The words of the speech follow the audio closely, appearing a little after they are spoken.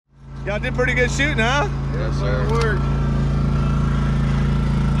Y'all did pretty good shooting, huh? Yes, sir.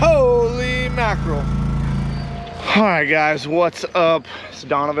 Holy mackerel. All right, guys, what's up? It's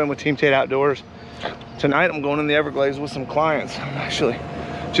Donovan with Team Tate Outdoors. Tonight, I'm going in the Everglades with some clients. I'm actually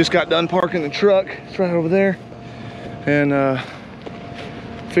just got done parking the truck. It's right over there. And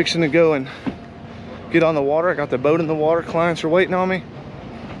fixing to go and get on the water. I got the boat in the water. Clients are waiting on me.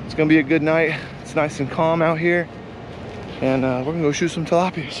 It's gonna be a good night. It's nice and calm out here. And we're gonna go shoot some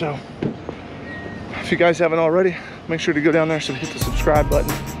tilapia. So if you guys haven't already, make sure to go down there, so hit the subscribe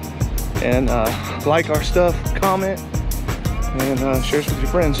button and like our stuff, comment, and share us with your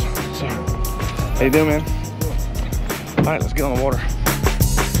friends. So how you doing, man? All right, let's get on the water.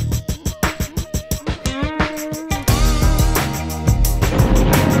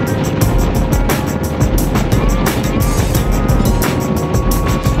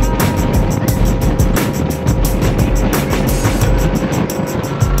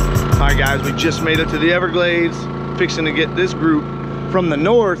 Guys, we just made it to the Everglades, fixing to get this group from the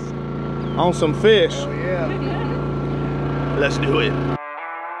north on some fish. Oh yeah. Let's do it.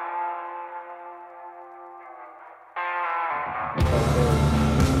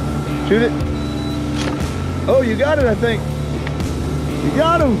 Shoot it. Oh, you got it, I think. You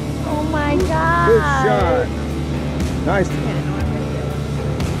got him. Oh my God. Good shot. Nice.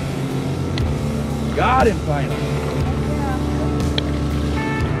 Got him finally.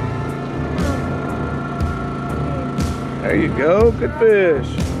 There you go, good fish.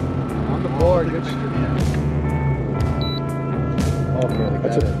 On the board, good. Okay,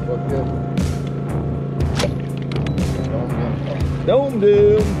 that's it. Look good. Dome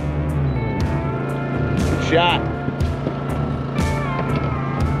dude. Good shot.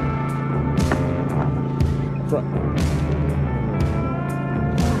 Front.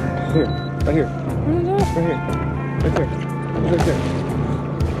 Here, right here. Right here. Right there. Right there.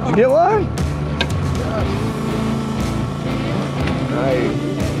 Did you get one? Nice.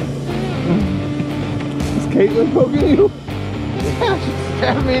 Is Caitlin poking you? Yeah, she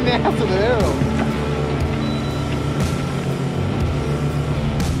stabbed me in the ass with an arrow.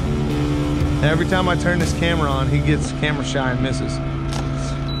 Every time I turn this camera on, he gets camera shy and misses.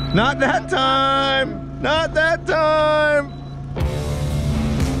 Not that time! Not that time!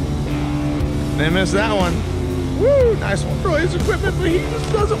 They missed that one. Woo! Nice one. Bro, his equipment, but he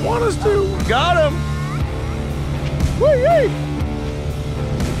just doesn't want us to. Got him! Woo! Yay!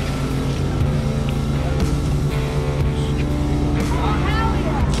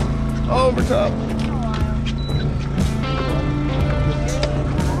 Over top.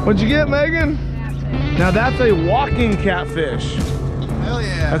 What'd you get, Megan? Now that's a walking catfish. Hell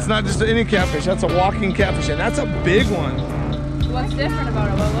yeah. That's not just any catfish, that's a walking catfish, and that's a big one. What's different about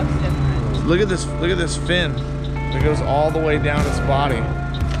it? What looks different? Look at this fin. It goes all the way down its body.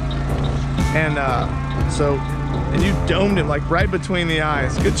 And and you domed him like right between the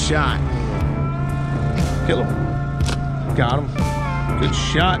eyes. Good shot. Kill him. Got him. Good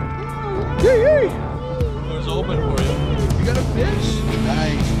shot. Yay, yay. It was open for you. You got a fish?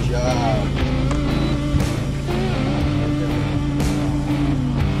 Nice job.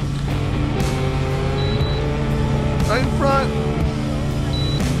 Right in front.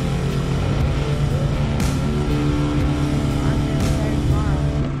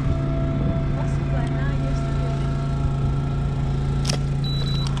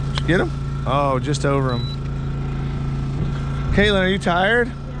 Did you get him? Oh, just over him. Caitlin, are you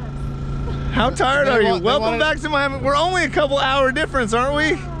tired? How tired are you? Welcome back to Miami. We're only a couple hour difference, aren't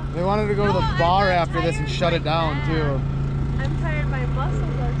we? They wanted to go to the bar after this and shut it down too. I'm tired, my muscles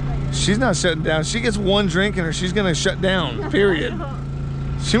are tired. She's not shutting down. She gets one drink in her, she's gonna shut down, period.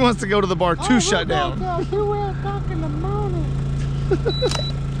 She wants to go to the bar to shut down. 2 o'clock in the morning.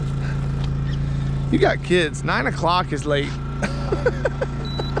 You got kids. 9 o'clock is late. Yeah.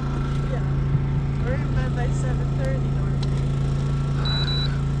 We're in bed by 7:30 normally.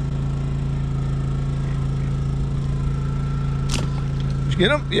 Did you get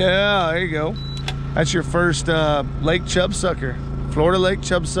them? Yeah, there you go. That's your first lake chub sucker. Florida lake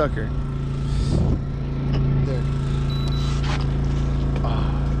chub sucker. There.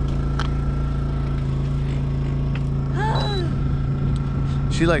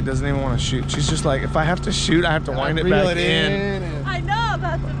 She like doesn't even want to shoot. She's just like, if I have to shoot, I have to wind it back in. I know,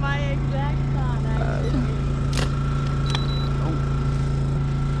 that's my exact thought.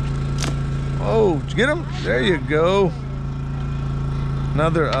 Oh, did you get him? There you go.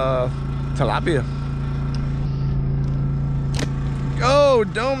 Another tilapia. Oh,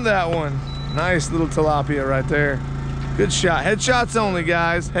 dome that one. Nice little tilapia right there. Good shot. Headshots only,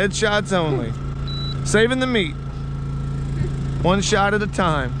 guys. Headshots only. Saving the meat. One shot at a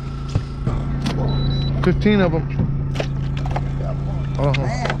time. 15 of them. Oh,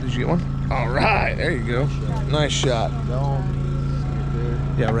 did you get one? All right, there you go. Nice shot.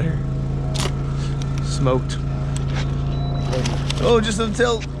 Yeah, right here. Smoked. Oh, just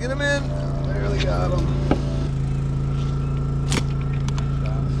until get him in. Barely got him.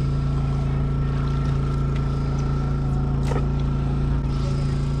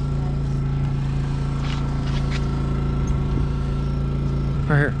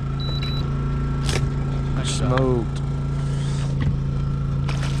 Right here. Nice smoked.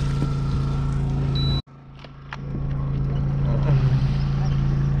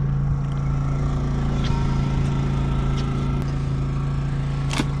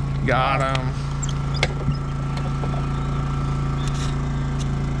 Got him.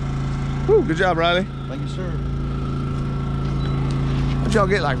 Woo, good job, Riley. Thank you, sir. Did y'all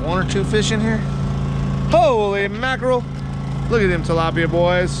get like 1 or 2 fish in here? Holy mackerel. Look at them tilapia,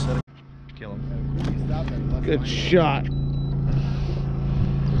 boys. Kill him. Good shot.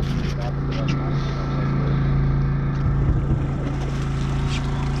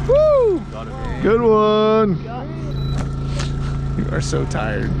 Woo! Good one. You are so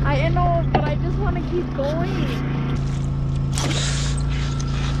tired. I know, but I just want to keep going.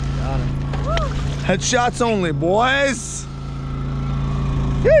 Got him. Headshots only, boys.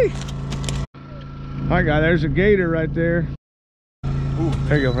 Yay! All right, guy, there's a gator right there. Ooh,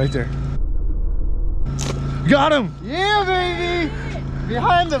 there you go, right there. Got him! Yeah, baby!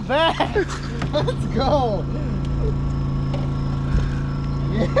 Behind the back. Let's go.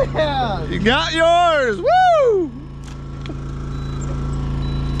 Yeah! You got yours! Woo!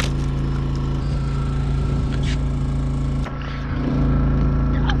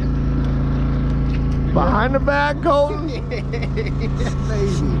 Behind the back, Colton. Yeah,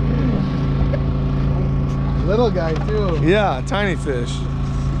 baby. Little guy too. Yeah, tiny fish.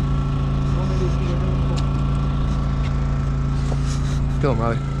 Kill him,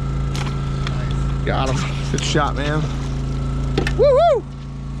 Riley. Nice. Got him. Good shot, man. Woo woo!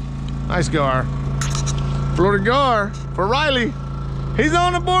 Nice gar. Florida gar for Riley. He's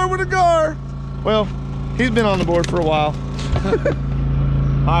on the board with a gar. Well, he's been on the board for a while.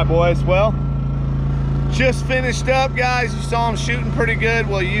 All right, boys. Well, just finished up, guys. You saw him shooting pretty good.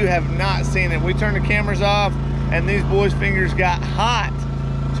 Well, you have not seen it. We turned the cameras off and these boys' fingers got hot.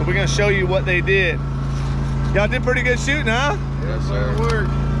 So we're gonna show you what they did. Y'all did pretty good shooting, huh? Yes, sir. Work.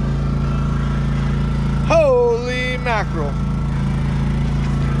 Holy mackerel.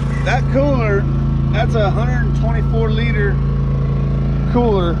 That cooler, that's a 124 liter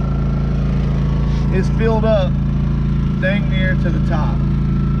cooler, is filled up dang near to the top.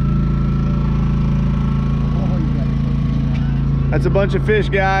 That's a bunch of fish,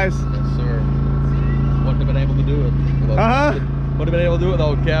 guys. Yes, sir. Wouldn't have been able to do it. Wouldn't have been able to do it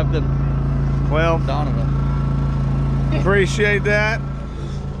without Captain Well, Donovan. appreciate that.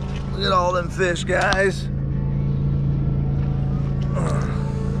 Look at all them fish, guys.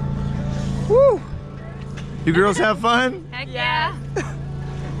 Woo! You girls have fun? Heck yeah.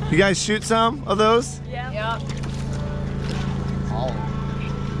 You guys shoot some of those? Yep.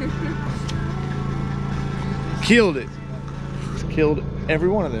 Killed it. Killed every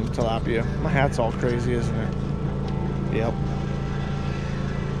one of them tilapia. My hat's all crazy, isn't it? Yep.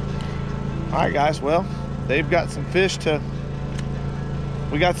 All right, guys. Well, they've got some fish to.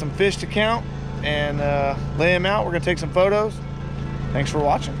 We got some fish to count and lay them out. We're gonna take some photos. Thanks for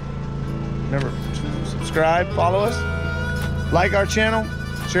watching. Remember to subscribe, follow us, like our channel,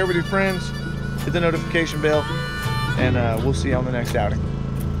 share with your friends, hit the notification bell, and we'll see you on the next outing.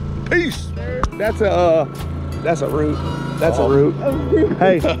 Peace. That's a root. That's a root.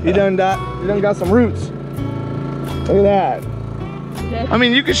 Hey, you done got some roots. Look at that. I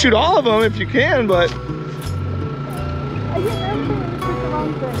mean, you can shoot all of them if you can, but. I remember the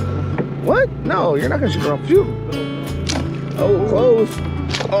wrong thing. What? No, you're not gonna shoot the wrong. Shoot. Oh, close.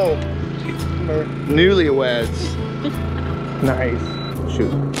 Oh, newlyweds. Nice.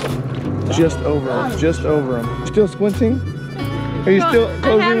 Shoot. Just over them. Just over them. Still squinting? Are you still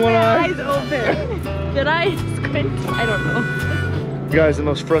closing one eye? Eyes open. Did I squint? I don't know. Guys, the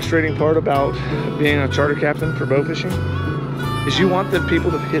most frustrating part about being a charter captain for bow fishing is you want the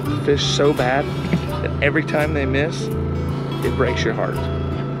people to hit the fish so bad that every time they miss, it breaks your heart.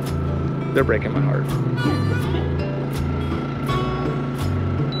 They're breaking my heart.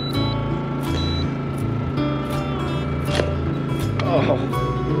 Oh.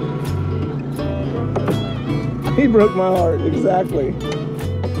 He broke my heart, exactly.